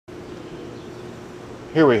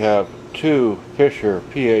Here we have two Fisher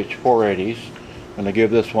PH-480s. I'm going to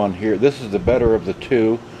give this one here. This is the better of the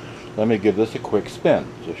two. Let me give this a quick spin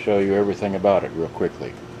to show you everything about it real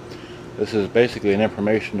quickly. This is basically an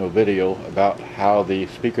informational video about how the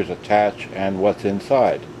speakers attach and what's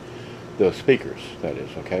inside the speakers, that is.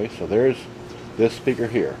 Okay, so there's this speaker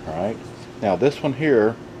here. Alright, now this one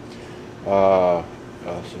here, so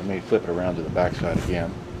let me flip it around to the back side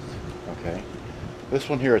again. Okay, this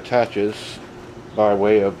one here attaches by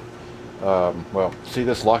way of well, see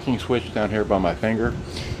this locking switch down here by my finger?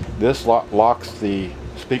 This locks the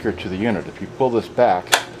speaker to the unit. If you pull this back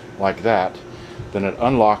like that, then it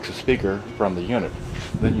unlocks the speaker from the unit.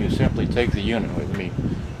 Then you simply take the unit. Let me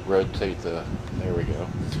rotate the, there we go.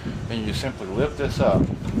 Then you simply lift this up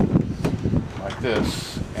like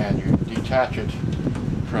this and you detach it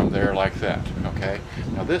from there like that. Okay,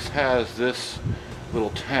 now this has this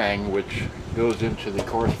little tang which goes into the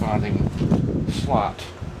corresponding slot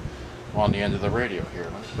on the end of the radio here.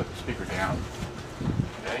 Let's put the speaker down.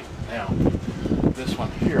 Okay, now this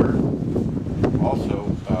one here also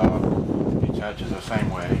detaches the same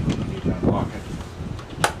way. You need to unlock it.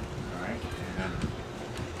 Alright, and then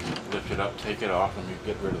lift it up, take it off, and you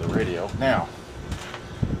get rid of the radio. Now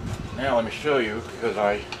let me show you, because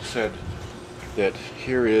I said that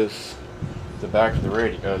here is the back of the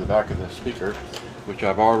radio, the back of the speaker, which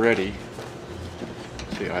I've already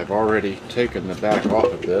taken the back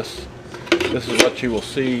off of this. This is what you will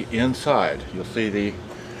see inside. You'll see the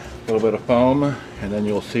little bit of foam, and then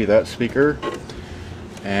you'll see that speaker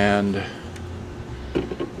and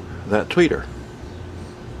that tweeter.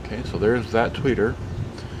 Okay, so there's that tweeter,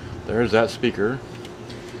 there's that speaker,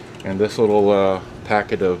 and this little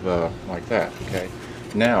packet of like that. Okay,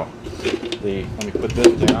 now let me put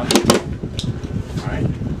this down. All right,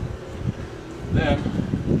 then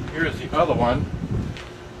here's the other one,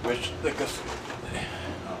 which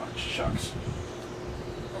oh shucks.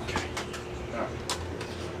 Okay, all right.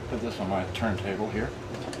 Put this on my turntable here.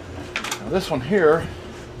 Now this one here,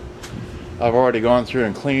 I've already gone through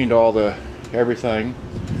and cleaned all the everything.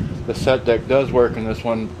 The set deck does work in this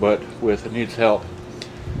one, but it needs help.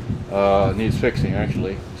 It needs fixing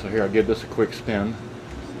actually. So here, I'll give this a quick spin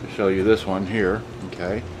to show you this one here.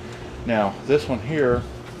 Okay. Now this one here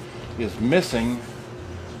is missing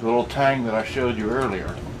the little tang that I showed you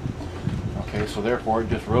earlier. Okay, so therefore it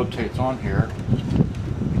just rotates on here.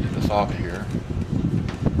 Let me get this off of here.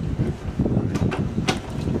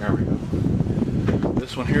 There we go.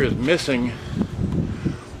 This one here is missing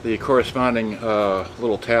the corresponding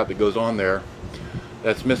little tab that goes on there.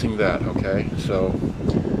 That's missing that. Okay, so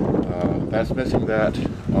that's missing that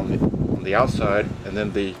on the outside, and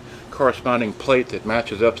then the corresponding plate that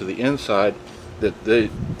matches up to the inside that the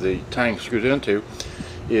tang screws into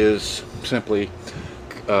is simply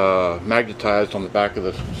magnetized on the back of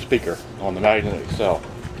the speaker, on the magnet itself.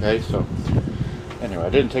 Okay, so anyway, I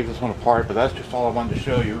didn't take this one apart, but that's just all I wanted to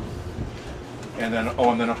show you. And then,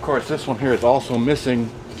 oh, and then of course this one here is also missing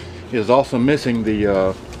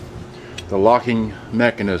the locking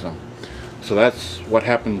mechanism. So that's what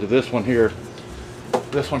happened to this one here.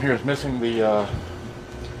 This one here is missing the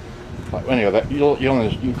anyway, that you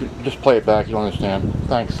can just play it back, you'll understand.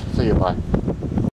 Thanks, see you, bye.